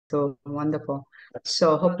so wonderful.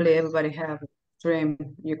 So hopefully everybody have dream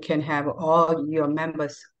you can have all your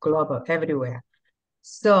members global everywhere.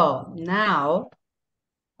 So now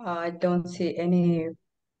I don't see any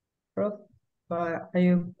proof. Are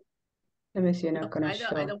you? Let me see. You're not Nope, gonna I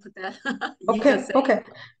show. don't put that. You can Okay, say. okay.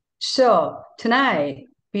 So tonight,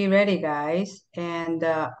 be ready, guys. And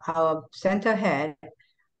our center head,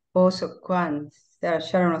 also Kwan,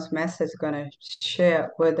 Sharon's message, is gonna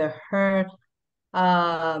share with her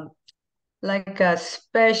uh, like a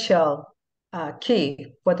special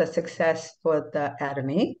key for the success for the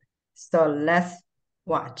academy. So let's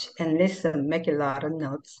watch and listen, make a lot of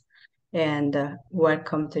notes. And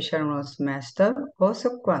welcome to Sharon's master,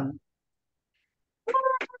 also Kwan.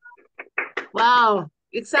 Wow,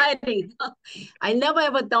 exciting. I never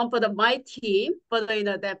ever done for my team, for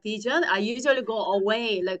that vision. I usually go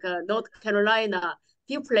away, like North Carolina,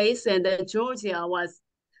 few places, and Georgia was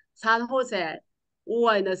San Jose,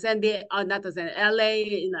 or in the not the San, LA,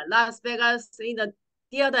 in Las Vegas,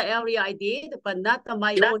 the other area I did, but not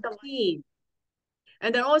my own team.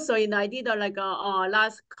 And then also, I did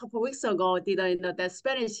last couple of weeks ago, did that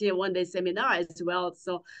Spanish one day seminar as well.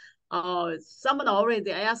 So, someone already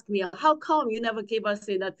asked me, how come you never gave us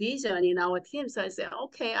a vision in our team? So I said,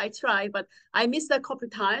 okay, I try, but I missed a couple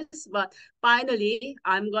times. But finally,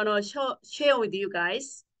 I'm gonna share with you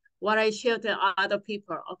guys what I shared to other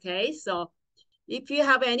people. Okay, so if you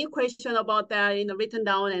have any question about that, written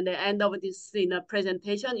down at the end of this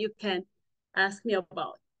presentation, you can ask me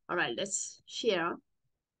about. All right, let's share.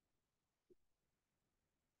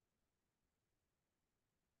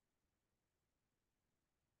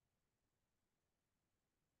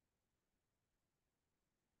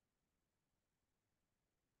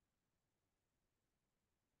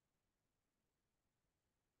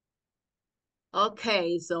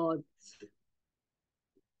 Okay, so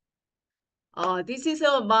this is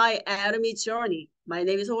my academy journey. My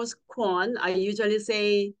name is Host Kwon. I usually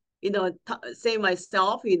say, say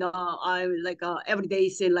myself, I'm like every day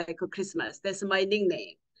say like a Christmas. That's my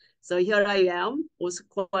nickname. So here I am, Host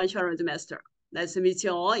Kwon Sharon Master. Nice to meet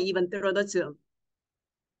you all, even through the Zoom.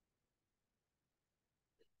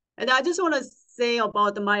 And I just want to say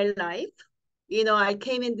about my life. I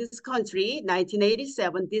came in this country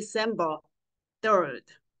 1987, December 3rd.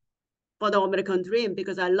 For the American dream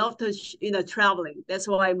because I love to, traveling. That's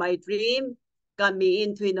why my dream got me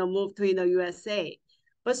into, move to, USA.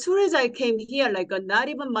 But as soon as I came here, like not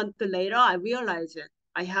even a month later, I realized it.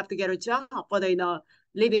 I have to get a job for the,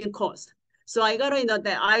 living cost. So I got,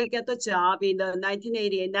 that I get the job in the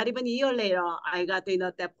 1988. Not even a year later, I got,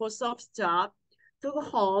 that post office job. To go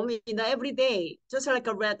home, every day, just like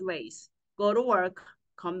a red race. Go to work,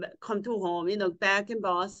 come to home, back and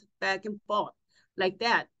bus, back and forth, like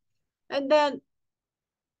that. And then,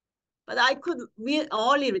 but I could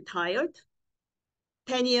only retired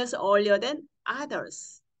 10 years earlier than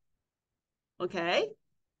others. Okay.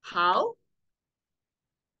 How?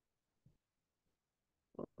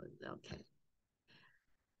 Okay.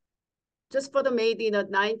 Just for the maybe in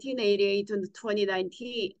 1988 to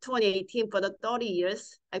 2018 for the 30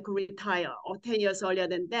 years, I could retire or 10 years earlier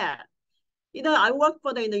than that. I worked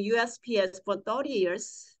for the USPS for 30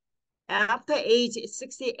 years. After age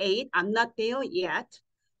 68, I'm not there yet.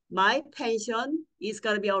 My pension is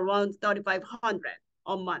going to be around 3,500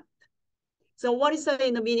 a month. So what is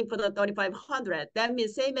the meaning for the 3,500? That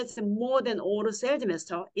means same as more than all the sales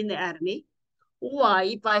master in the academy. Why?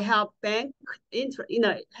 If I have bank interest,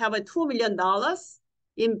 have a $2 million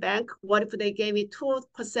in bank, what if they gave me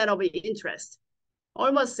 2% of interest?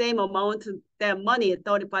 Almost same amount that money,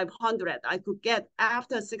 3,500, I could get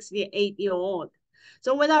after 68 years old.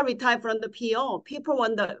 So when I retire from the PO, people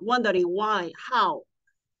wondering why, how.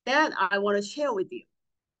 That I want to share with you.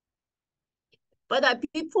 But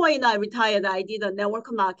before I retired, I did a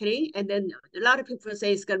network marketing, and then a lot of people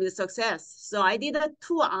say it's gonna be a success. So I did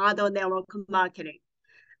two other network marketing,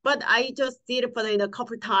 but I just did it for a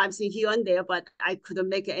couple of times here and there. But I couldn't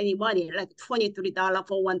make any money, like $23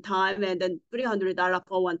 for one time, and then $300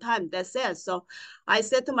 for one time. That's it. So I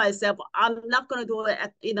said to myself, I'm not gonna do it,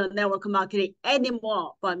 network marketing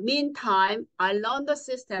anymore. But meantime, I learned the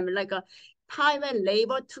system like a time and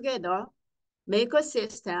labor together make a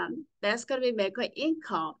system that's going to be make an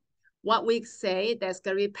income. What we say that's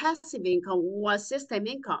going to be passive income or system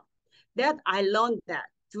income. That I learned that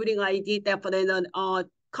during I did that for the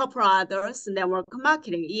couple others network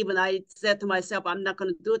marketing. Even I said to myself, I'm not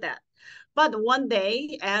going to do that. But one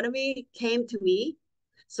day, Atomy came to me.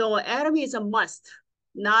 So Atomy is a must,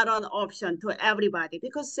 not an option to everybody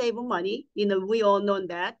because save money. We all know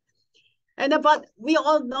that. And but we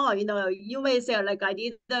all know, you may say like I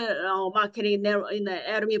did the marketing in the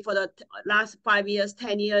Academy for the last 5 years,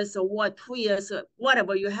 10 years, or what, 2 years,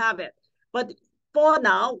 whatever you have it. But for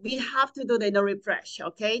now, we have to do the refresh.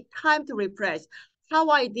 Okay, time to refresh. How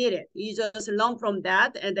I did it, you just learn from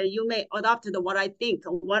that, and then you may adapt to what I think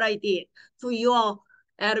or what I did to your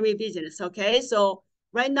Academy business. Okay, so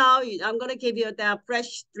right now I'm gonna give you that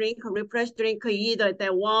fresh drink, refresh drink, either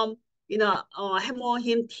the warm,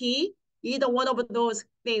 him tea. Either one of those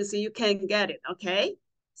things, you can get it, okay?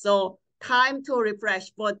 So time to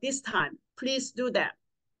refresh for this time. Please do that.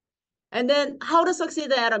 And then how to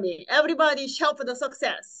succeed the enemy. Everybody shout for the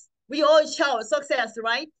success. We all shout success,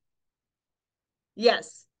 right?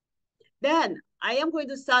 Yes. Then I am going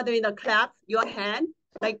to start doing the clap, your hand,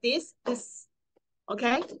 like this,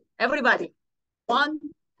 okay? Everybody. 1,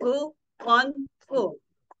 2, 1, 2.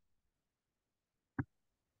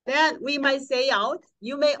 Then we might say out.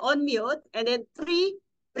 You may unmute, and then 3,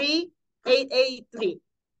 3, 8, 8, 3.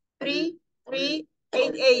 3, 3,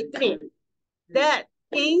 8, 8, 3. That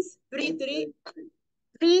means 3, 3,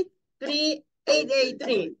 3, 3, 8, 8,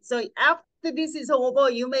 3. So after this is over,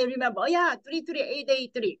 you may remember, oh yeah, 3, 3, 8,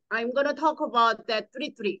 8, 3. I'm gonna talk about that 3,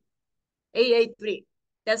 3, 8, 8, 3.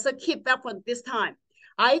 That's a key fact for this time.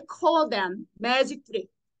 I call them magic 3.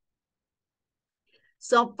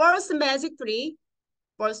 So first magic 3,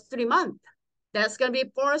 first 3 months. That's gonna be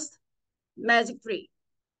first magic 3.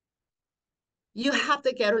 You have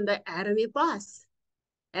to get on the Academy bus.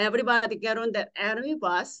 Everybody get on the Academy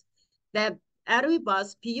bus. That Academy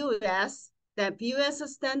bus, BUS, that BUS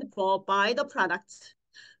stand for buy the product,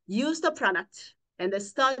 use the product, and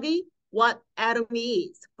study what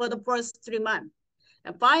Academy is for the first 3 months.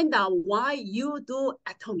 And find out why you do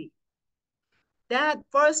Academy. That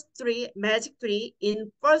first 3, magic 3,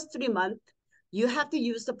 in first 3 months, you have to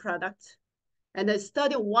use the product and then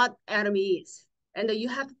study what Academy is. And then you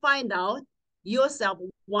have to find out yourself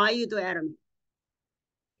why you do Academy.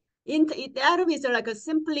 Academy is like a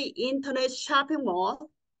simply internet shopping mall,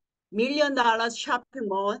 $1 million shopping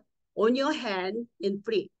mall on your hand in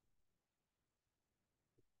free.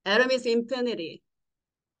 Academy is infinity.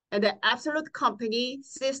 And the absolute company,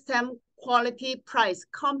 system, quality, price.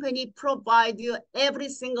 Company provide you every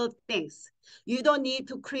single things. You don't need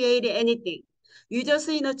to create anything. You just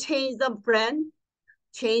change the brand,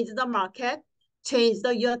 change the market, change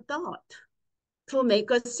your thought to make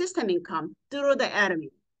a system income through the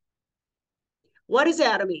Academy. What is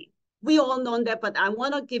Academy? We all know that, but I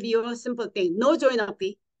want to give you a simple thing. No join-up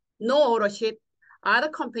fee, no ownership. Other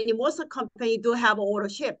company, most company do have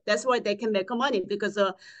ownership. That's why they can make money because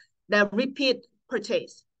the repeat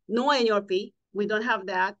purchase. No annual fee. We don't have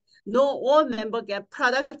that. No, all member get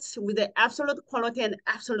products with the absolute quality and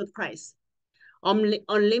absolute price.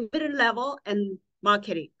 Unlimited level and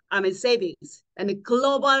marketing. Savings and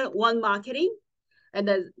global one marketing. And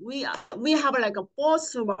then we have like a 4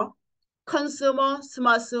 sumo. Consumer,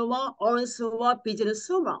 smart sumo, own sumo, business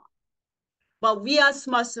sumo. But we are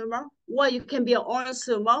smart sumo, or you can be an own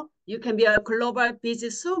sumo, you can be a global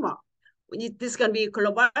business sumo. This can be a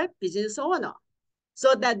global business owner.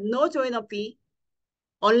 So that no join-up fee,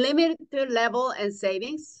 unlimited level and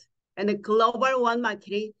savings, and the global one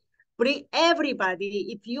marketing. Bring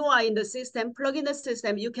everybody. If you are in the system, plug in the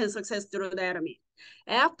system, you can success through the Academy.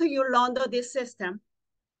 After you learn this system,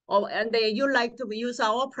 and then you like to use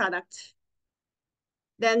our product,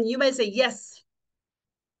 then you may say, yes,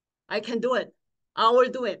 I can do it. I will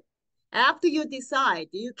do it. After you decide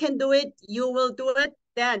you can do it, you will do it,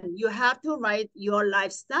 then you have to write your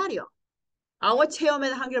life scenario. Our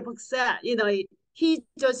chairman, Hangil Baksa, he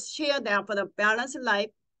just shared that for the balanced life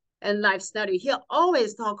and life scenario. He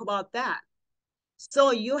always talk about that.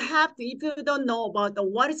 So you have to, if you don't know about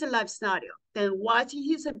what is a life scenario, then watch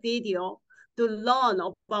his video to learn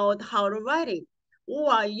about how to write it.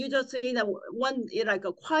 Or you just like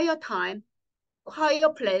a quiet time,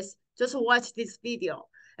 quiet place, just watch this video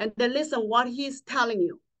and then listen what he's telling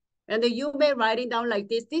you. And then you may write it down like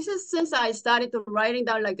this. This is since I started to writing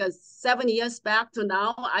down like 7 years back to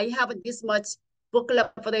now. I have this much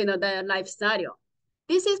booklet for the life scenario.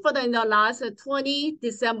 This is for the last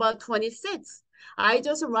December 26th. I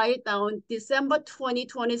just write down December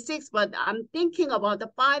 2026, but I'm thinking about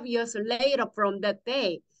the 5 years later from that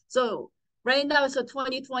day. So right now it's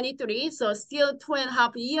 2023, so still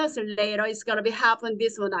 2.5 years later, it's gonna be happen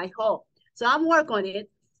this one, I hope. So I'm working on it.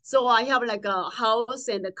 So I have like a house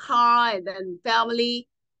and a car and then family.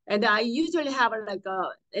 And I usually have like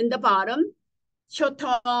in the bottom,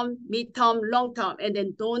 short-term, mid-term, long-term, and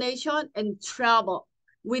then donation and travel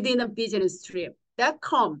within a business trip. That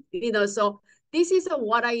come, so This is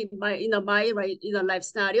what my life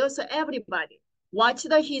scenario. So everybody watch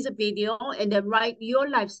his video and then write your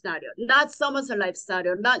life scenario, not someone's life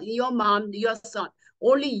scenario, not your mom, your son,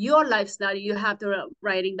 only your life scenario. You have to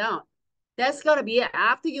write it down. That's gonna be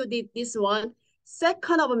after you did this one.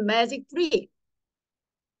 Second of magic 3.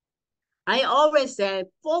 I always say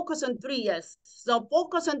focus on 3 years. So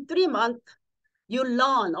focus on 3 months. You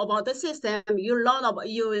learn about the system. You learn about,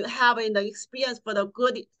 you have the experience for the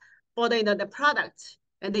good, for the product,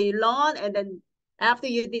 and then you learn. And then after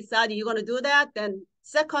you decide you're gonna do that, then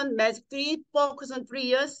second magic 3, focus on 3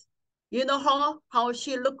 years. You know how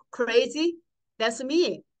she look crazy? That's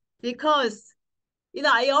me, because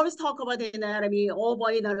I always talk about the anatomy over,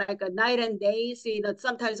 like a night and days,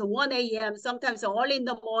 sometimes 1 a.m., sometimes early in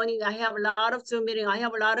the morning. I have a lot of Zoom meeting. I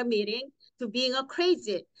have a lot of meeting to being a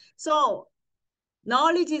crazy. So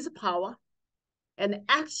knowledge is power and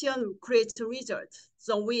action creates results.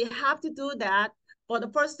 So we have to do that for the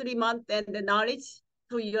first 3 months, and the knowledge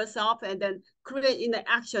to yourself, and then create in the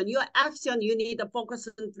action. Your action, you need to focus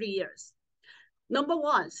on 3 years. Number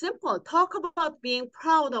 1, simple. Talk about being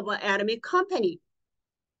proud of an enemy company.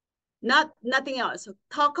 Nothing else.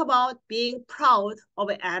 Talk about being proud of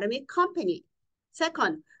an enemy company.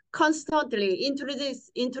 Second, constantly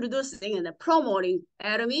introducing and promoting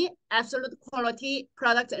enemy absolute quality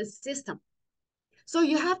products and system. So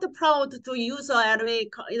you have to proud to use an enemy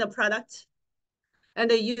product,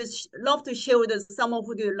 and you love to share with someone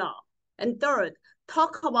who you love. And third,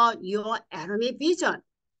 talk about your enemy vision.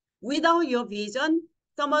 Without your vision,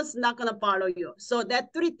 someone's not gonna follow you. So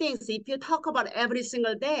that 3 things, if you talk about every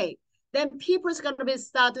single day, then people's gonna be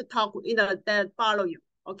start to talk, that follow you,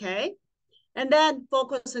 okay? And then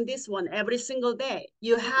focus on this one every single day.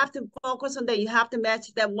 You have to focus on that. You have to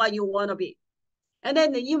match them what you wanna be. And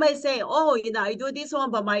then you may say, oh, I do this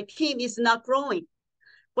one, but my team is not growing.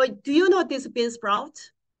 But do you know this bean sprout?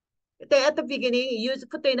 At the beginning, you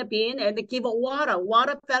put in the bin and give it water.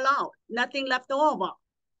 Water fell out, nothing left over.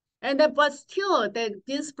 And then, but still, the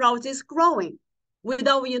bean sprout is growing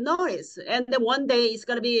without you notice. And then one day it's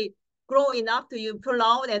gonna be grow enough to you pull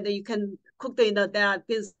out, and you can cook that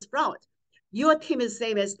bean sprout. Your team is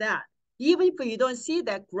same as that. Even if you don't see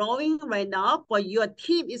that growing right now, but your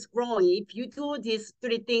team is growing. If you do these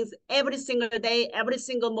 3 things every single day, every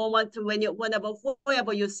single moment,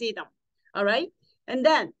 whenever you see them, all right. And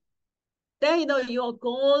then your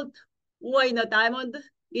gold or diamond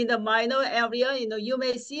in the minor area, you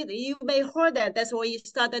may see, you may heard that. That's why you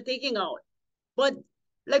started taking out. But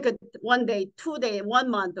like 1 day, 2 day, 1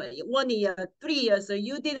 month, 1 year, 3 years, so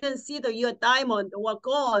you didn't see your diamond or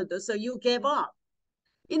gold, so you gave up.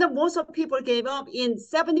 Most of people gave up in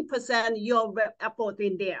 70% your effort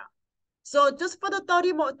in there. So just for the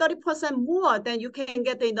 30% more, then you can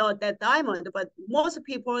get that diamond. But most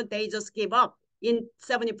people, they just give up in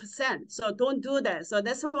 70%. So don't do that. So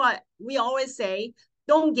that's why we always say,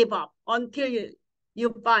 don't give up until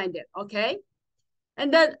you find it, okay?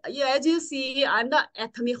 And then, as you see, I'm not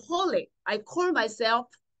atomic holic. I call myself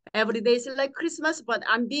every day is like Christmas, but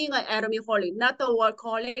I'm being an atomic holic, not the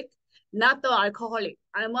workaholic, not the alcoholic.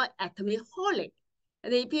 I'm an atomic holic.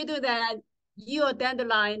 And if you do that, your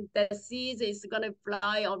dandelion, the seeds is gonna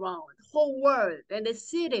fly around the whole world, and they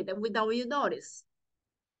see it without you notice.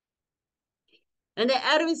 And the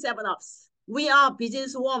atomic 7-ups, we are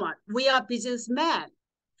businesswoman, we are businessmen.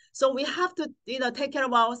 So we have to, take care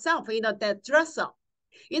of ourselves, that dress up.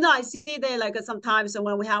 I see that like sometimes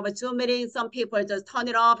when we have a Zoom meeting, some people just turn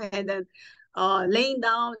it off and then laying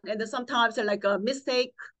down, and then sometimes like a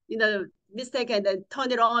mistake, and then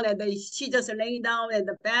turn it on, and then she just laying down in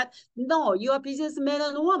the bed. No, you are businessman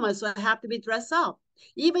and woman, so I have to be dressed up.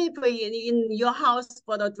 Even if in your house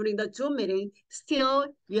during the Zoom meeting, still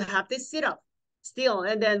you have to sit up, still,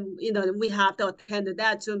 and then we have to attend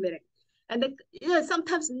that Zoom meeting. And then,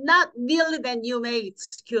 sometimes not really then you may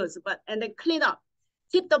excuse, and then clean up.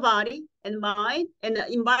 Keep the body and mind and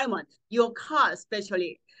the environment, your car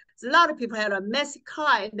especially. So a lot of people have a messy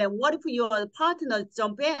car, and then what if your partner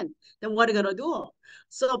jump in? Then what are you gonna do?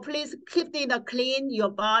 So please keep clean, your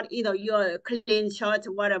body, your clean shirt,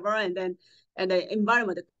 whatever, and the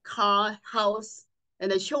environment, the car, house,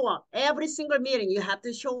 and then show up. Every single meeting you have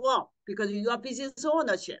to show up because you are business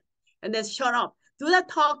ownership. And then shut up. Do not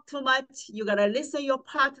talk too much. You gotta listen your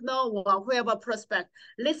partner or whoever prospect.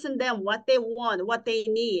 Listen them what they want, what they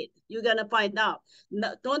need. You're gonna find out.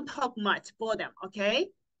 No, don't talk much for them, okay?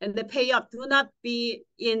 And they pay up. Do not be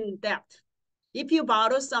in debt. If you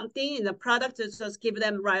borrow something in the product, just give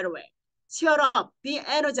them right away. Shut up. Be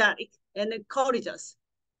energetic and courageous.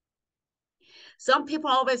 Some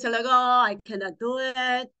people always say like, oh, I cannot do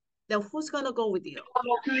it. Then who's gonna go with you?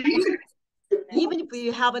 even if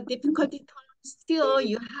you have a difficulty time, still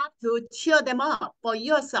you have to cheer them up for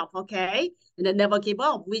yourself, okay? And then never give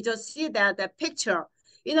up. We just see that picture.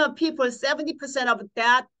 People, 70% of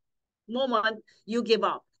that moment, you give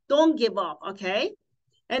up. Don't give up, okay?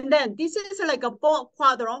 And then this is like a four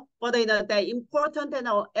quadrant, but the important and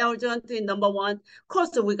urgent in number one. Of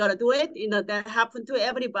course, we gotta do it. That happen to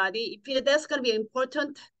everybody. If that's gonna be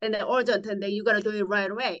important and urgent, and then you gotta do it right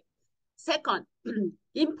away. Second,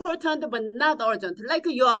 important but not urgent, like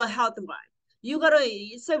your health wise.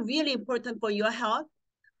 It's really important for your health,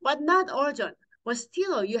 but not urgent. But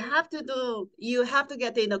still, you have to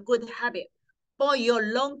get in a good habit for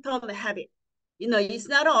your long-term habit. It's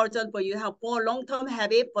not urgent, but you have for long-term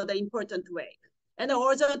habit for the important way. And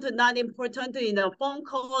urgent, not important, phone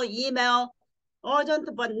call, email, urgent,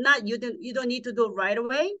 but not, you don't need to do right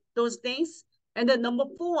away, those things. And then number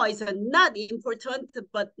four is not important,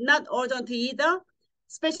 but not urgent either,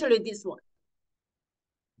 especially this one.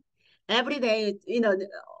 Every day,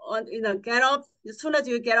 get up, as soon as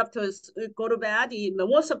you get up to go to bed,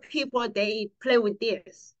 most of people, they play with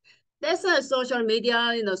this. That's social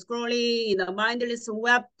media, scrolling, mindless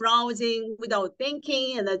web browsing without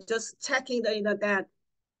thinking, and just checking that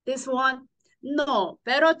this one. No,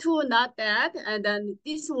 better to not that. And then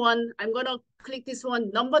this one, I'm gonna click this one,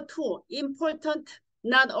 number two, important,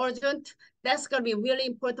 not urgent. That's gonna be really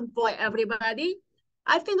important for everybody.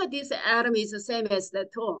 I think that this item is the same as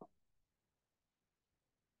that too.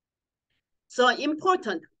 So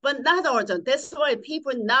important, but not urgent. That's why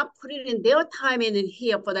people not putting in their time in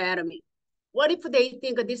here for the enemy. What if they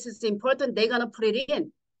think this is important? They're gonna put it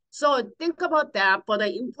in. So think about that. For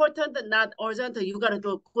the important, not urgent, you gotta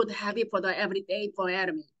do a good habit for the everyday for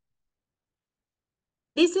enemy.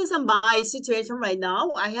 This is my situation right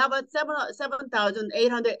now. I have a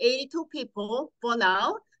 7,882 people for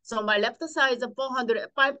now. So my left side is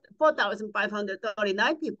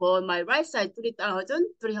 4,539 people. My right side,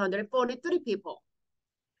 3,343 people.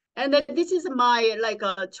 And then this is my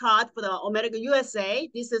a chart for the America, USA.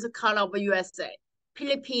 This is a color of USA,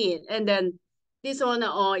 Philippines, and then this one,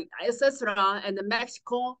 etc. And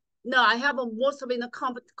Mexico. No, I have most of in the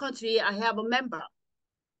country. I have a member.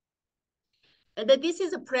 And then this is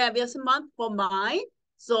the previous month for mine.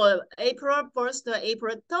 So April 1st to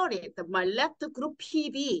April 30th, my left group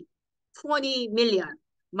PV, 20 million.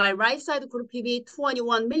 My right side group PV,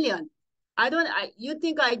 21 million. You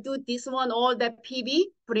think I do this one, all that PV,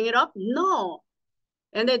 bring it up? No.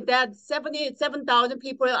 And then that 77,000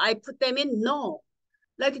 people, I put them in? No.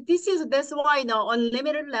 That's why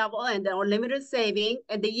unlimited level and the unlimited saving.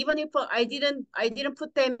 And even if I didn't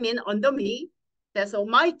put them in under me, that's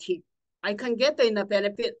on my team. I can get the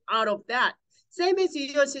benefit out of that. Same as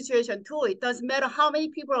your situation too. It doesn't matter how many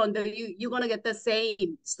people under you, you're gonna get the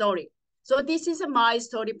same story. So this is my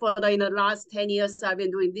story for the last 10 years. I've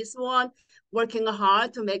been doing this one, working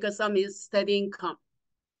hard to make some steady income.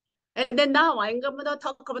 And then now I'm gonna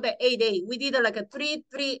talk about the 8A. We did like a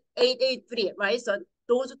 3-3-8-8-3, right? So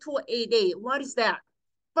those two 8A, what is that?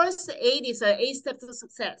 First 8 is a 8 steps to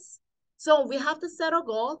success. So we have to set a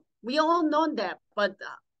goal. We all know that, but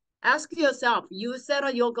ask yourself, you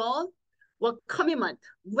set your goal, what commitment?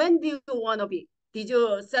 When do you want to be? Did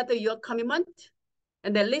you set your commitment?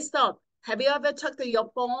 And then list out. Have you ever checked your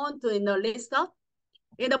phone to list out?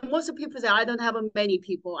 Most people say, I don't have many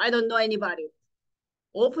people. I don't know anybody.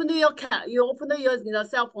 Open your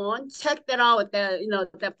cell phone, check that out,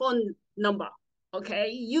 the phone number.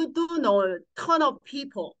 Okay, you do know a ton of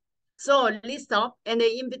people. So list up and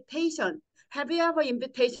the invitation. Have you ever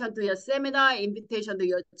invitation to your seminar, invitation to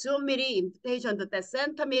your Zoom meeting, invitation to the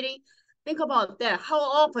center meeting? Think about that. How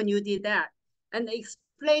often you did that, and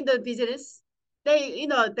explain the business.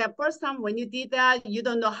 The first time when you did that, you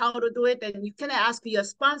don't know how to do it, and you can ask your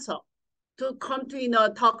sponsor to come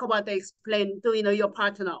to talk about explain to your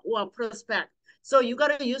partner or prospect. So you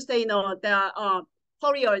gotta use the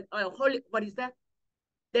what is that?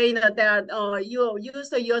 You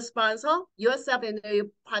use your sponsor, yourself, and your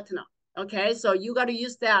partner. Okay, so you gotta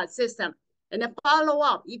use that system and then follow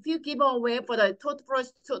up. If you give away for the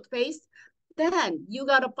toothpaste, then you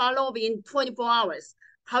gotta follow up in 24 hours.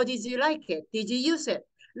 How did you like it? Did you use it?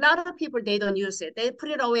 A lot of people, they don't use it. They put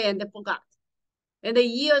it away and they forgot. And then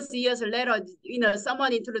years later,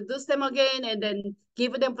 someone introduced them again and then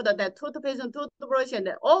give them for that toothpaste and toothbrush. And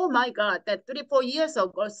then, oh my God, that 3-4 years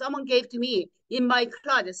ago, someone gave to me in my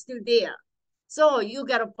closet, still there. So you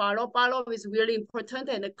got to follow. Follow is really important,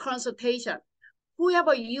 and the consultation.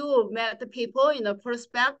 Whoever you met the people in the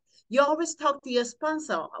prospect, you always talk to your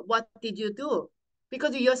sponsor. What did you do?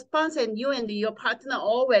 Because your sponsor and your partner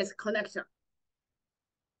always connection.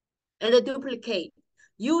 And the duplicate.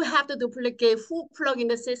 You have to duplicate full plug in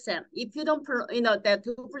the system. If you don't, that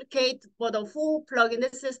duplicate for the full plug in the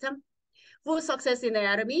system, full success in the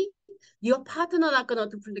academy, your partner not gonna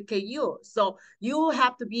duplicate you. So you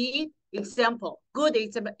have to be good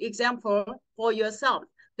example for yourself.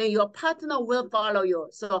 Then your partner will follow you.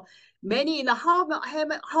 So many,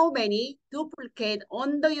 how many duplicate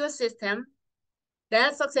under your system,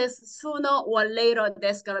 that success sooner or later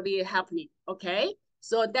that's gonna be happening. Okay,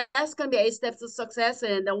 so that's gonna be 8 steps to success.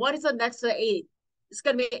 And what is the next 8? It's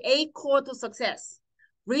gonna be 8 core to success.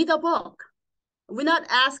 Read a book. We're not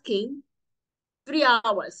asking 3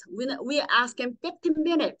 hours. We're asking 15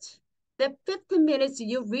 minutes. That 15 minutes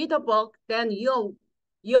you read a book, then your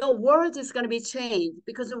words is gonna be changed,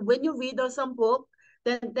 because when you read some book,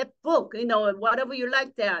 then that book, whatever you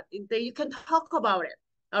like that, then you can talk about it.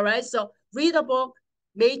 All right. So read a book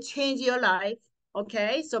may change your life.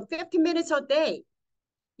 Okay. So 15 minutes a day.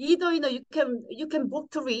 Either, you can book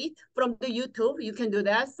to read from the YouTube. You can do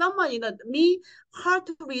that. Someone, me, hard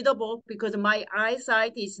to read a book because my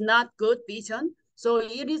eyesight is not good vision. So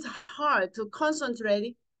it is hard to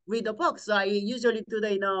concentrate, read a book. So I usually do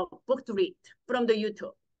the, book to read from the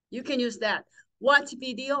YouTube. You can use that. Watch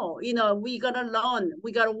video. We gotta learn.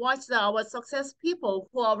 We gotta watch our success people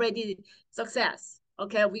who already success.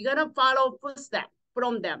 Okay, we gotta follow footsteps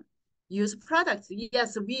from them. Use products.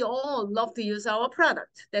 Yes, we all love to use our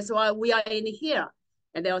product. That's why we are in here.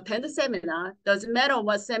 And they attend the seminar. Doesn't matter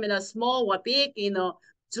what seminar, small or big,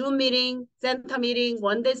 Zoom meeting, center meeting,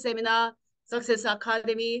 one-day seminar, Success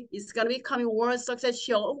Academy. It's gonna be coming World Success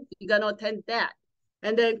Show. You're gonna attend that.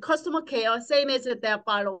 And then customer care, same as their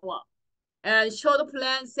follow-up. And show the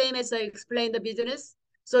plan, same as I explain the business.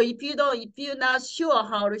 So if you're not sure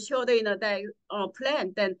how to show the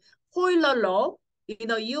plan, then Hoyle Law,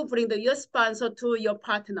 you bring your sponsor to your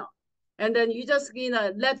partner, and then you just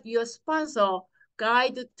let your sponsor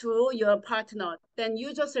guide to your partner. Then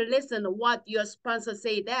you just listen what your sponsor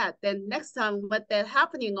say that. Then next time what that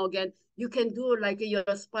happening again, you can do like your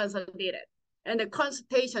sponsor did it. And the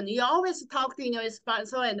consultation, you always talk to your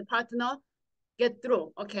sponsor and partner, get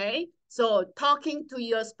through. Okay, so talking to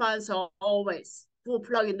your sponsor always, full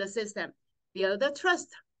plug in the system, build the trust.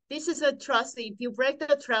 This is a trust. If you break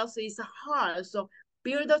the trust, it's hard. So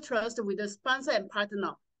build the trust with the sponsor and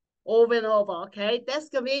partner over and over. Okay, that's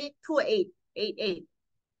gonna be 2888.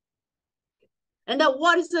 And then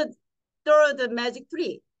what is the third magic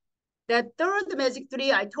 3? That third magic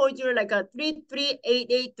 3, I told you like a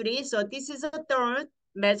 33883. So this is a third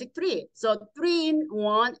magic 3. So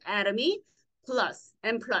 3-in-1 Atomy plus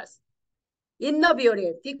and plus. Inner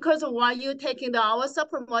beauty, because while you're taking our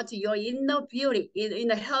supplement, your inner beauty is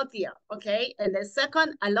in a healthier, okay? And the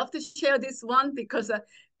second, I love to share this one because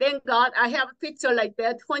thank God I have a picture like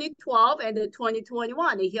that, 2012 and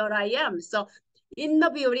 2021, and here I am. So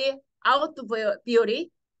inner beauty, out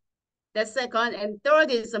beauty, the second, and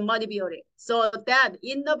third is money beauty. So that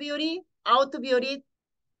inner beauty, out beauty,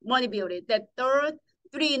 money beauty, that third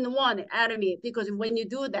 3-in-1 Atomy, because when you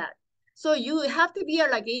do that, so you have to be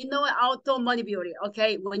like, outdoor money beauty,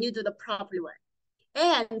 okay, when you do the proper way.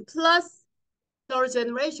 And plus third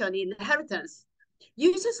generation inheritance.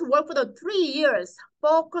 You just work for the 3 years,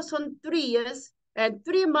 focus on 3 years, and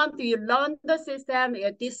 3 months you learn the system,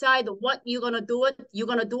 you decide what you're gonna do it. You're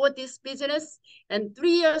gonna do it, this business, and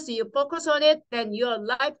 3 years you focus on it, then your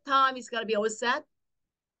lifetime is gonna be all set.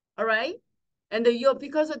 All right. And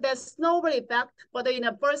because of that snowball effect, but in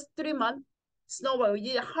the first 3 months, snowball,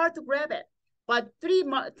 it's hard to grab it. But 3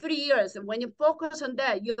 years, when you focus on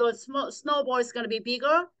that, your snowball is going to be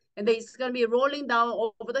bigger, and then it's going to be rolling down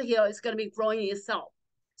over the hill. It's going to be growing itself.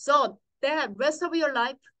 So that rest of your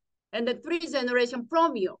life and the 3 generations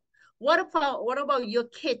from you. What about your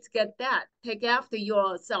kids get that? Take after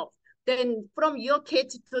yourself. Then from your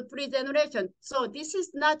kids to 3 generations. So this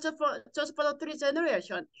is not just for the 3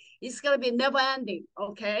 generations. It's gonna be never ending.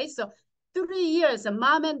 Okay, so 3 years,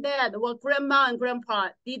 mom and dad or grandma and grandpa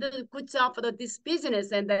did a good job for this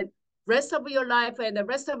business, and then rest of your life and the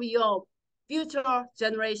rest of your future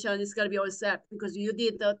generation is gonna be all set because you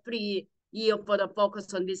did the 3 years for the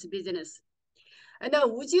focus on this business. And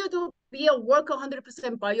then would you be a worker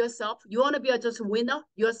 100% by yourself? You wanna be just a winner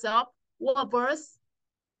yourself, or verse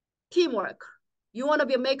teamwork? You want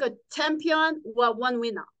to make a champion or one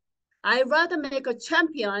winner? I rather make a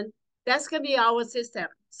champion. That's gonna be our system.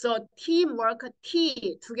 So teamwork,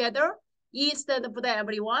 T together, E stand for the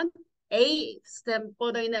everyone, A stand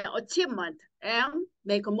for the achievement, M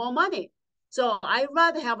make more money. So I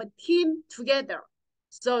rather have a team together.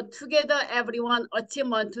 So together, everyone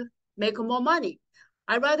achievement make more money.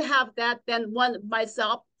 I rather have that than one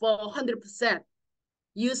myself for 100%.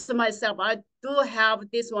 use myself. I do have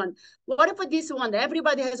this one. What if this one,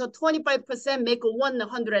 everybody has a 25%, make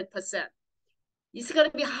 100%? It's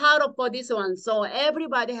going to be harder for this one. So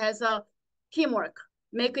everybody has a teamwork,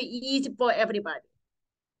 make it easy for everybody.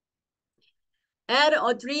 Add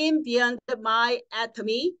a dream beyond my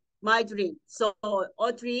atomy, my dream. So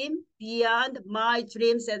a dream beyond my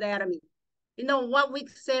dreams and atomy. You know what we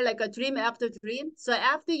say, like a dream after dream? So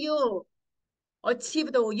after you achieve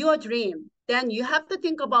your dream, then you have to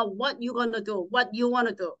think about what you're going to do, what you want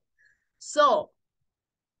to do. So,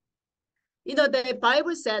 you know, the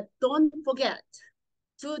Bible said, don't forget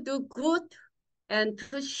to do good and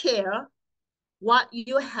to share what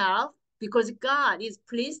you have, because God is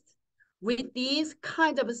pleased with these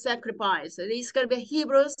kind of sacrifice. It's going to be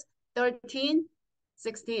Hebrews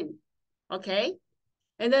 13:16. Okay.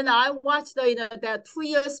 And then I watched that 2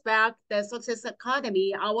 years back, the Success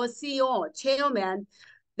Academy, our CEO, chairman,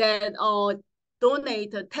 that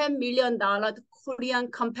donated $10 million to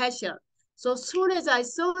Korean Compassion. So soon as I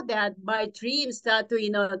saw that, my dream started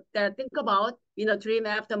to, that think about, dream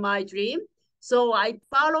after my dream. So I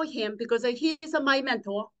follow him because he's my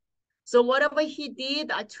mentor. So whatever he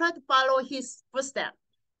did, I try to follow his footsteps.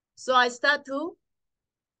 So I start to,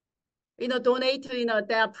 donate to,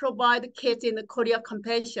 that provide kids in the Korea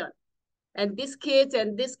Compassion. And these kids,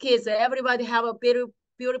 everybody have a beautiful,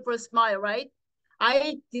 beautiful smile, right?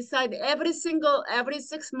 I decide every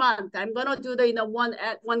 6 months, I'm gonna do the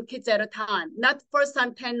one kids at a time. Not first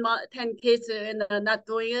time 10 kids and not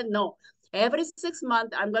doing it. No, every 6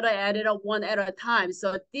 months I'm gonna add it up one at a time.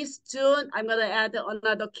 So this June I'm gonna add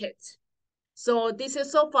another kid. So this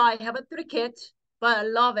is so far I have 3 kids, but I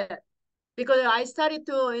love it because I started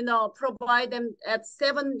to provide them at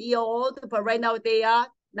 7-year-old, but right now they are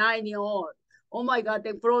 9-year-old. Oh my God,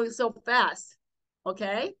 they're growing so fast.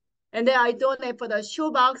 Okay. And then I donate for the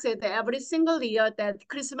shoebox and every single year that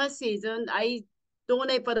Christmas season, I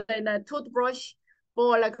donate for the toothbrush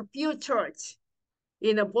for like a few church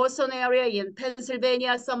in the Boston area, in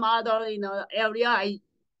Pennsylvania, some other area. I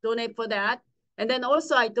donate for that. And then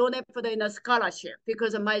also I donate for the scholarship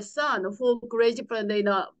because my son who graduated from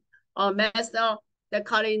the master, the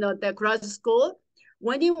college, the graduate school,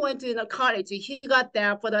 when he went to college, he got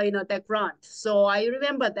there for the grant. So I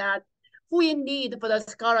remember that who in need for the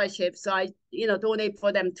scholarship. So I, donate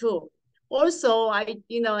for them too. Also, I,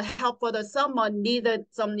 help for the someone needed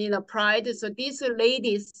some, pride. So these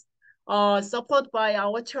ladies are supported by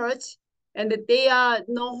our church, and they are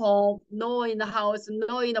no home, no in the house,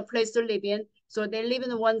 no in a place to live in. So they live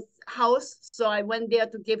in one house. So I went there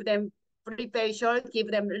to give them free facial, give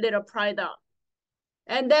them a little pride up.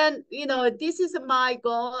 And then, this is my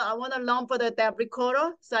goal. I want to learn for the tab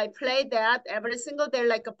recorder. So I play that every single day,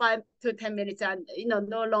 like 5 to 10 minutes, and,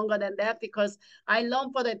 no longer than that, because I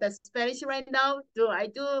learn for the Spanish right now. I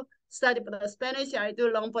do study for the Spanish. I do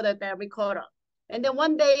learn for the tab recorder. And then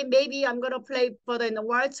one day, maybe I'm going to play for the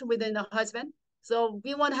words with the husband. So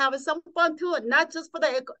we want to have some fun too, not just for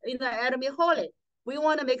the Academy Holy. We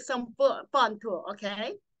want to make some fun too,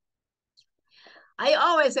 okay? I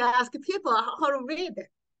always ask people how to read.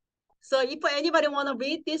 So if anybody want to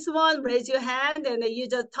read this one, raise your hand and you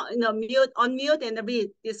just unmute and read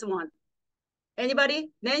this one.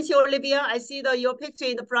 Anybody? Nancy, Olivia, I see your picture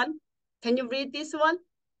in the front. Can you read this one?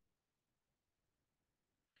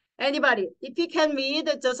 Anybody? If you can read,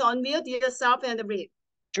 just unmute yourself and read.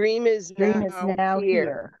 Dream is now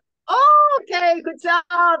here. Oh, okay, good job.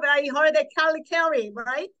 I heard that Kelly,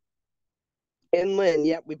 right? And Lynn,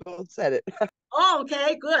 yep, we both said it. Oh,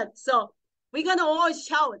 okay, good. So we're gonna all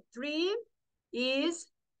shout, dream is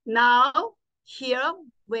now here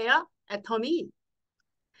where atomy.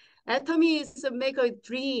 Atomy is make a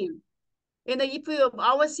dream. And if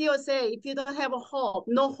our CEO say, if you don't have a hope,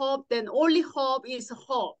 no hope, then only hope is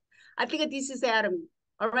hope. I think this is atomy.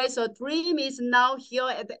 All right, so dream is now here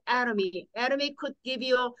at the atomy. Atomy could give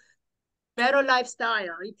you better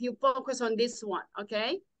lifestyle if you focus on this one,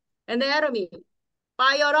 okay? And the atomy,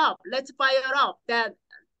 fire up. Let's fire up. That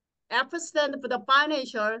F stand for the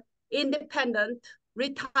financial independent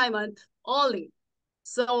retirement only.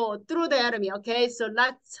 So through the atomy, okay? So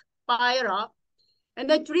let's fire up. And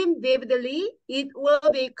the dream vividly, it will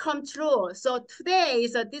become true. So today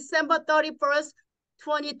is December 31st,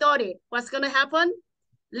 2030. What's going to happen?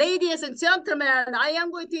 Ladies and gentlemen, I am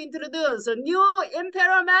going to introduce a new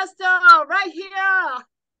Imperial Master right here.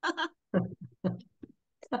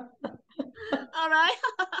 All right.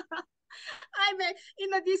 I mean,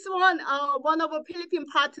 this one of a Philippine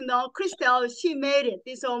partner, Crystal, she made it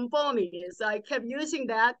this one for me. So I kept using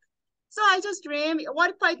that. So I just dream,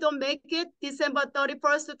 what if I don't make it December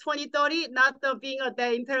 31st, 2030, not being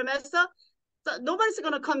the Imperial Master? So nobody's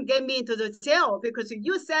gonna come get me into the jail because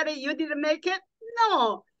you said it, you didn't make it.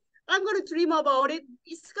 No, I'm gonna dream about it.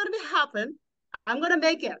 It's gonna be happen. I'm gonna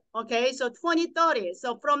make it. Okay, so 2030.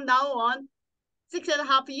 So from now on,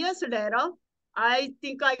 6.5 years later, I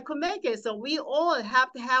think I could make it. So we all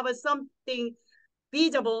have to have something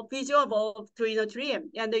visual to your dream,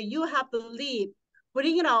 and you have to live,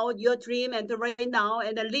 bring out your dream and right now,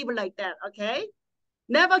 and live like that. Okay,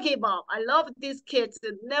 never give up. I love these kids.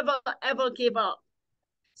 Never ever give up.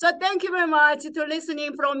 So thank you very much to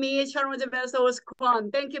listening from me, Sharon Vessels Kwan.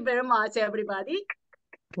 Thank you very much, everybody.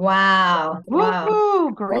 Wow. Wow.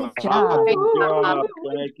 Woohoo! Great job. Great Woo, job.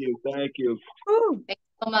 woo, Thank you. Thank you. woo. Thanks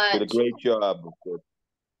so Did a much. great job.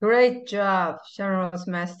 Great job, Sharon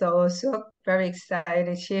Master. Also very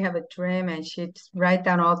excited. She have a dream and she write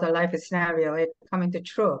down all the life scenario. It coming to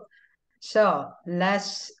true. So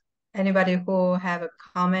let's anybody who have a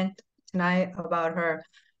comment tonight about her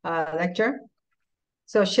lecture.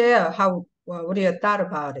 So share how what are your thought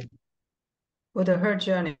about it with her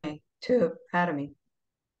journey to Academy.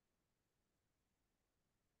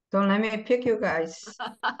 Don't let me pick you guys.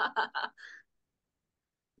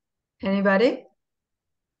 Anybody?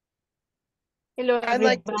 Hello, I'd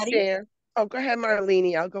like to everybody. share. Oh, go ahead,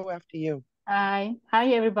 Marlene. I'll go after you. Hi,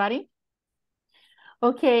 everybody.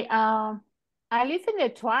 Okay, I listened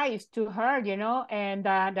it twice to her, and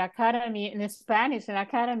the academy in Spanish and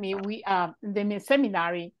academy, the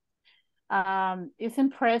seminary, it's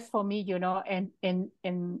impressed for me, and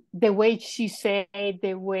the way she said,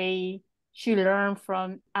 the way she learned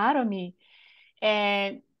from Atomy,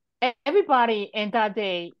 and everybody in that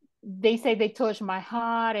day, they say they touched my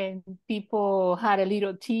heart, and people had a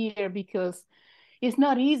little tear because it's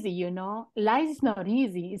not easy, life is not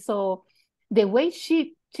easy. So the way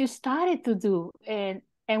she started to do, and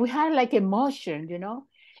we had like emotion,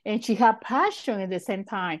 and she had passion at the same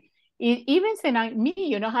time. Even saying me,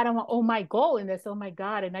 had oh my God, and that's oh my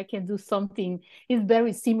God, and I can do something. It's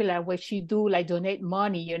very similar what she do, like donate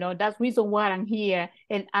money, that's reason why I'm here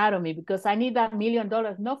in Atomy, because I need that $1 million,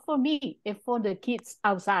 not for me, it's for the kids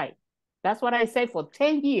outside. That's what I say for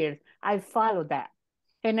 10 years. I follow that.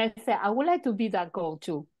 And I said, I would like to be that goal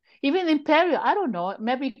too. Even in Peru, I don't know,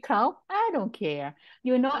 maybe crowd, I don't care.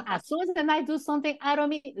 As soon as I do something out of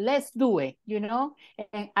me, let's do it,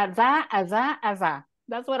 And aza.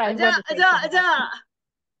 That's what I want to say.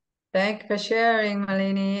 Thank you for sharing,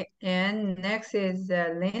 Malini. And next is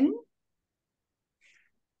Lynn.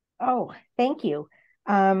 Oh, thank you.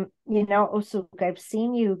 Osuk, I've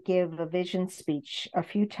seen you give a vision speech a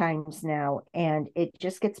few times now, and it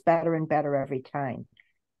just gets better and better every time.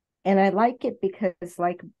 And I like it because,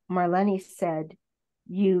 like Marlene said,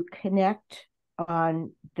 you connect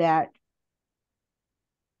on that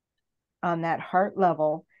heart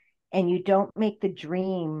level, and you don't make the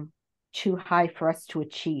dream too high for us to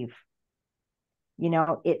achieve.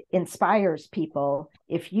 It inspires people.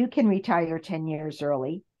 If you can retire 10 years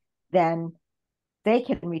early, then they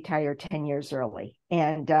can retire 10 years early.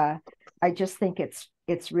 And I just think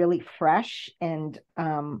it's really fresh and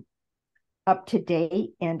up to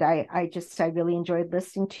date. And I really enjoyed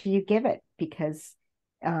listening to you give it, because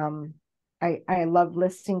I love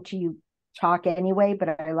listening to you talk anyway,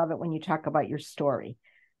 but I love it when you talk about your story.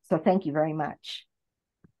 So thank you very much.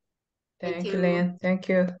 Thank you, Lynn. Thank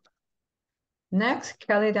you. Next,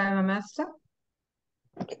 Kelly Diamond Master.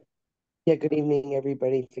 Yeah, good evening,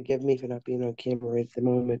 everybody. Forgive me for not being on camera at the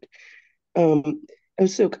moment.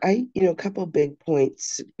 So a couple big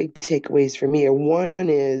points, big takeaways for me. One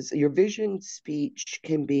is your vision speech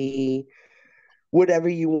can be whatever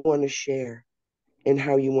you want to share and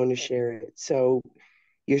how you want to share it. So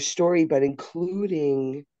your story, but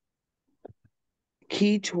including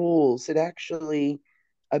key tools and actually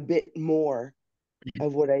a bit more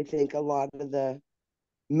of what I think a lot of the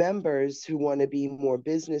members who want to be more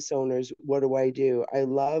business owners, what do? I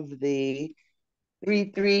love the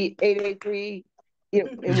 33883,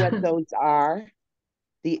 and what those are,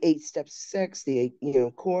 the 8 steps to sex, the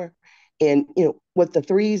 8, core, and what the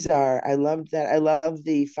threes are. I love that. I love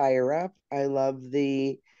the fire up. I love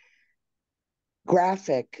the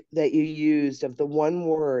graphic that you used of the one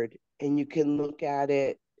word, and you can look at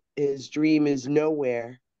it as dream is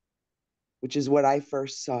nowhere, which is what I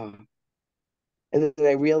first saw. And then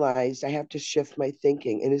I realized I have to shift my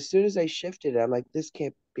thinking. And as soon as I shifted it, I'm like, this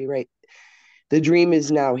can't be right. The dream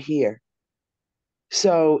is now here.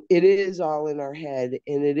 So it is all in our head,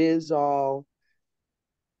 and it is all,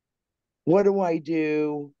 what do I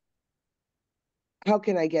do? How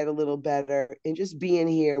can I get a little better? And just being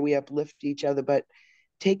here, we uplift each other. But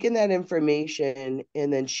taking that information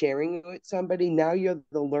and then sharing it with somebody. Now you're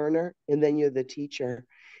the learner and then you're the teacher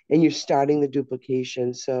and you're starting the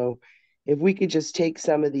duplication. So if we could just take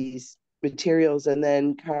some of these materials and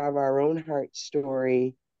then carve our own heart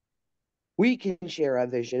story, we can share our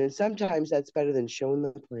vision. And sometimes that's better than showing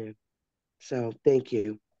the plan. So thank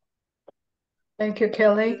you. Thank you,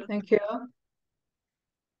 Kelly. Thank you.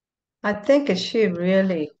 I think she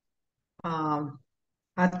really atomiholic.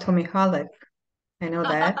 I know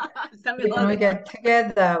that. When we get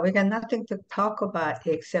together, we got nothing to talk about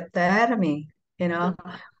except the anatomy,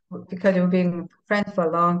 because we've been friends for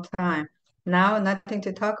a long time. Now, nothing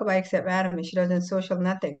to talk about except anatomy. She doesn't social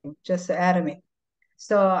nothing, just the anatomy.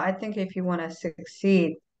 So I think if you want to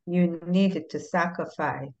succeed, you needed to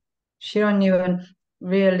sacrifice. She don't even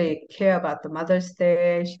really care about the Mother's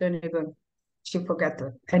Day. She forgot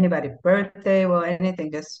anybody's birthday or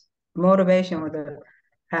anything, just motivation with the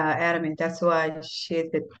anime. That's why she's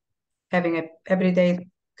having a everyday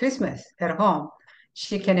Christmas at home.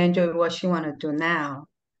 She can enjoy what she want to do now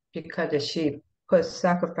because she put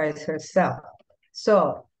sacrifice herself.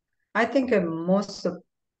 So I think most of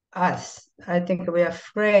us, I think we're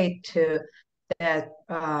afraid to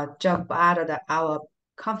jump out of our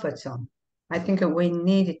comfort zone. I think we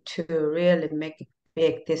need to really make a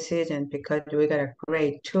big decision because we got a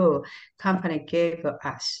great tool company gave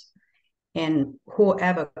us, and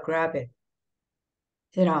whoever grab it,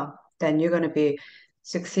 then you're going to be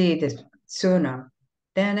succeed sooner.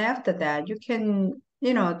 Then after that, you can,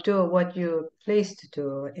 do what you're pleased to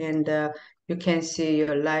do, and you can see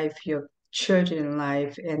your life, your children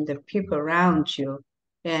life, and the people around you,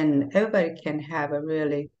 and everybody can have a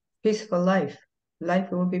really peaceful life.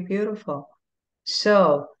 Life will be beautiful.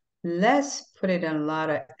 So let's put it in a lot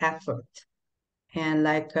of effort. And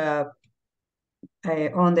like I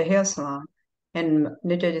own the hair salon and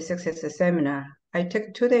New Jersey Success Seminar. I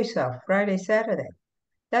took 2 days off, Friday, Saturday.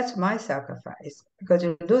 That's my sacrifice because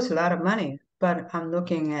you lose a lot of money, but I'm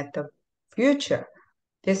looking at the future.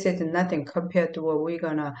 This is nothing compared to what we're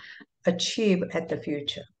gonna achieve at the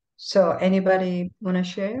future. So anybody wanna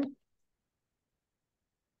share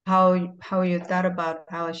how you thought about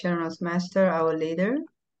our Sharon's master, our leader?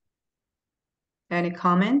 Any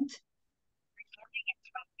comment?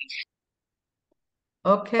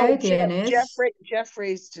 Okay, Jeff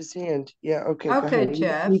raised his hand. Yeah, okay, go Okay, ahead.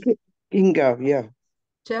 Jeff. You can go, yeah.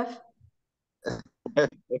 Jeff?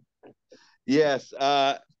 Yes,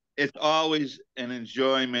 it's always an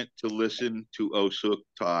enjoyment to listen to Osuk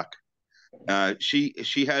talk.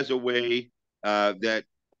 She has a way that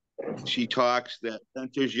she talks that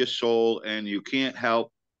enters your soul, and you can't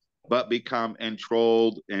help but become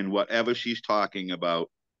enthralled in whatever she's talking about.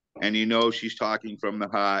 And she's talking from the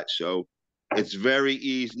heart. So it's very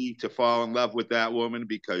easy to fall in love with that woman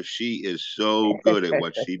because she is so good at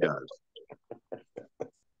what she does.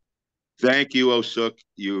 Thank you, Osuk.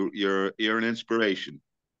 You're an inspiration.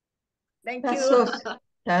 Thank That's you.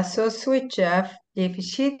 that's so sweet, Jeff. If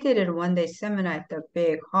she did it one day seminar at the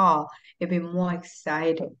big hall, it'd be more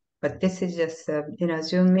exciting. But this is just a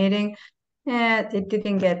Zoom meeting, and it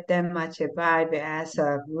didn't get that much a vibe as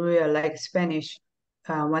a real like Spanish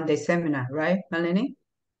one day seminar, right, Melanie?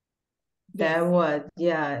 That Yes. was,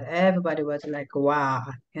 yeah, everybody was like, wow,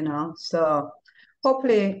 So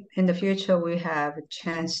hopefully in the future we have a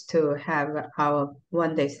chance to have our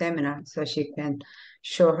one day seminar so she can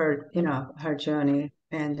show her, her journey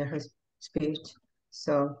and her speech.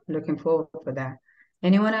 So looking forward for that.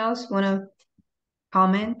 Anyone else want to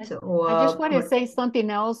comment I just or want to say something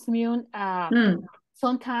else, Mune. Hmm,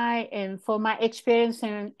 Sometime, and for my experience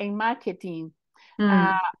in marketing,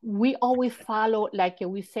 hmm, we always follow, like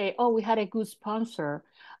we say, oh, we had a good sponsor.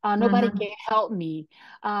 Nobody mhm. can help me.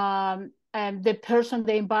 And the person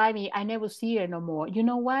they invite me, I never see her no more. You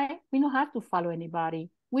know why? We don't have to follow anybody.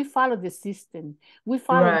 We follow the system. We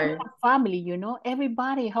follow Right. family,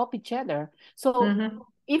 everybody help each other. So Mm-hmm.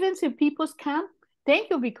 even if people come, thank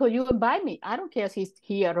you because you invite me. I don't care if he's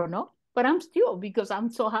here or not, but I'm still because I'm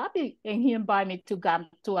so happy and he invited me to come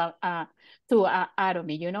to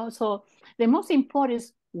Atomy. So the most important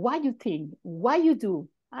is what you think, what you do.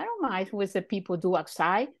 I don't mind what the people do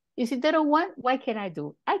outside. If they don't want, what can I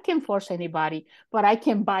do? I can't force anybody, but I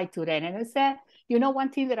can buy to them. And I said,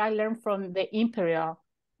 one thing that I learned from the Imperial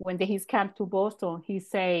when he's come to Boston, he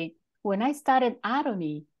said, when I started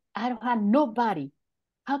Atomy, I don't have nobody.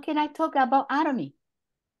 How can I talk about Atomy?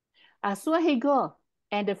 As soon as he go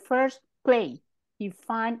and the first play, he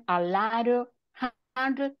find a lot of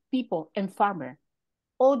 100 people and farmer.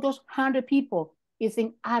 All those 100 people is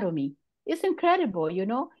in Atomy. It's incredible.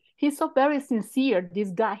 He's so very sincere.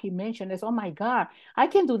 This guy he mentioned is, oh my God, I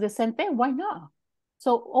can do the same thing. Why not?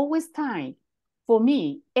 So always time for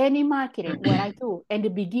me, any marketing, what I do in the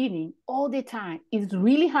beginning, all the time, is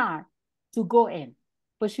really hard to go in.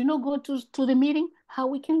 But go to the meeting, how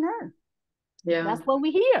we can learn. Yeah. That's what we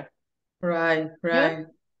hear. Right. Yeah.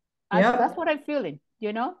 That's what I'm feeling,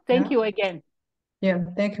 Thank you again. Yeah,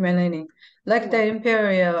 thank you, Melanie. Like the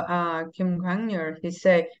Imperial Kim Kwang-yeol, he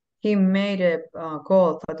said he made a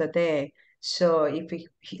goal for the day. So if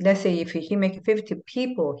let's say if he make 50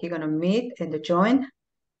 people, he gonna meet and join,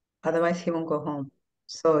 otherwise he won't go home.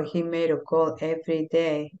 So he made a goal every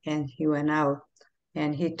day and he went out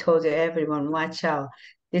and he told everyone, watch out.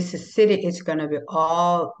 This city is gonna be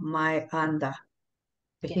all my under.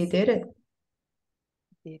 He did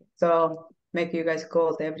it. So make you guys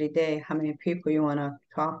goals every day, how many people you want to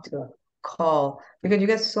talk to, call, because you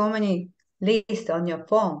get so many lists on your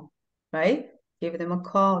phone, right? Give them a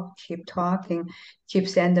call, keep talking, keep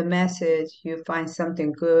send a message. You find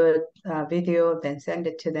something good, video, then send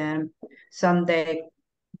it to them. Someday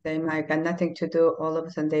they might got nothing to do. All of a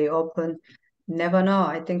sudden they open. Never know.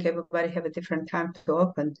 I think everybody have a different time to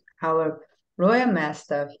open. Our royal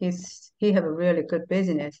master, he have a really good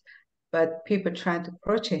business, but people trying to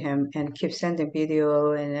approach him and keep sending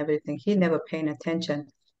video and everything. He never paying attention.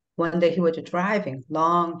 One day he was driving,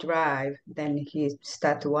 long drive. Then he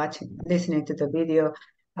started watching, listening to the video.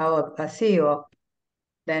 Our CEO.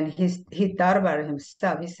 Then he thought about it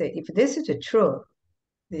himself. He said, if this is the truth,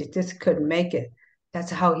 they just couldn't make it.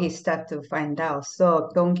 That's how he started to find out.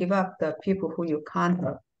 So don't give up the people who you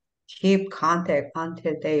contact. Keep contact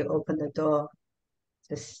until they open the door.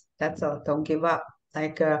 Just that's all. Don't give up.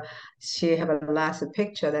 Like she have a last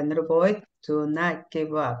picture, that little boy. Do not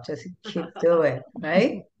give up. Just keep doing,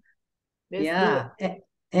 right? Yeah.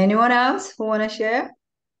 Anyone else who want to share?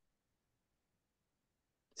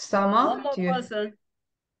 Summer, One more person.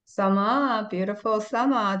 Summer, beautiful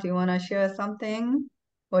Summer. Do you want to share something?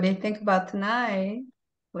 What do you think about tonight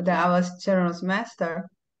with our general's master?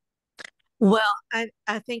 Well,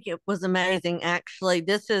 I think it was amazing, actually.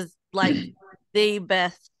 This is like the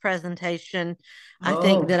best presentation I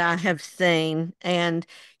think that I have seen. And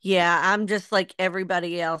yeah, I'm just like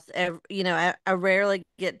everybody else. I rarely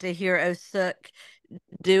get to hear Osuk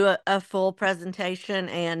do a full presentation,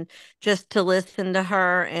 and just to listen to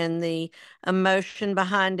her and the emotion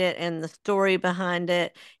behind it and the story behind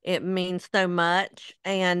it, it means so much.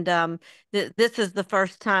 And this is the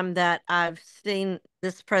first time that I've seen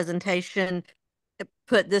this presentation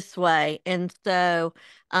put this way, and so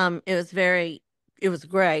it was great. It was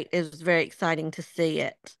very exciting to see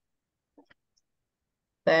it.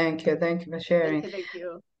 Thank you for sharing. Thank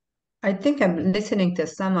you. I think I'm listening to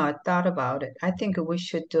Summer. I thought about it. I think we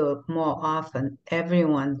should do it more often.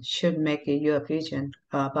 Everyone should make your vision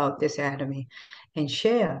about this academy and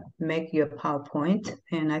share, make your PowerPoint.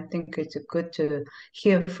 And I think it's good to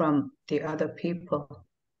hear from the other people.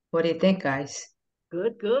 What do you think, guys?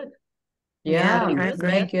 Good. Yeah, I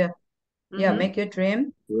make your make your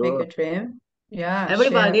dream. Make your Sure. dream. Yeah, share.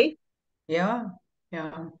 Everybody. Yeah.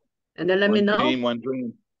 And then let me One know. team, one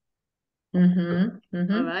dream.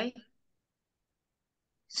 All right.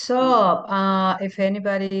 So, if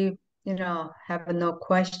anybody, have no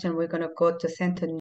question, we're gonna go to center